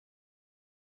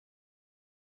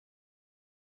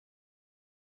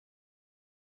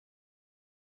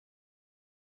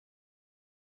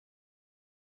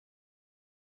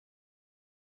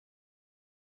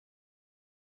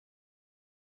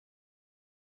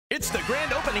It's the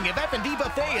grand opening of F&D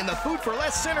Buffet in the Food for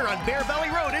Less Center on Bear Valley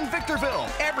Road in Victorville.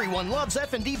 Everyone loves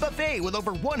F&D Buffet with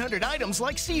over 100 items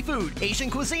like seafood, Asian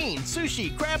cuisine,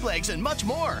 sushi, crab legs, and much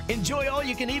more. Enjoy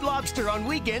all-you-can-eat lobster on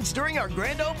weekends during our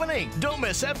grand opening. Don't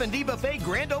miss F&D Buffet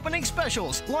grand opening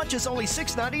specials. Lunch is only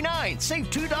 $6.99. Save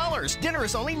 $2. Dinner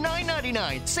is only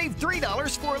 $9.99. Save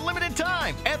 $3 for a limited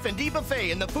time. F&D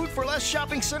Buffet in the Food for Less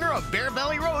Shopping Center on Bear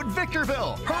Valley Road,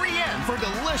 Victorville. Hurry in for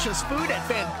delicious food at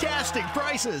fantastic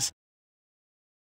prices.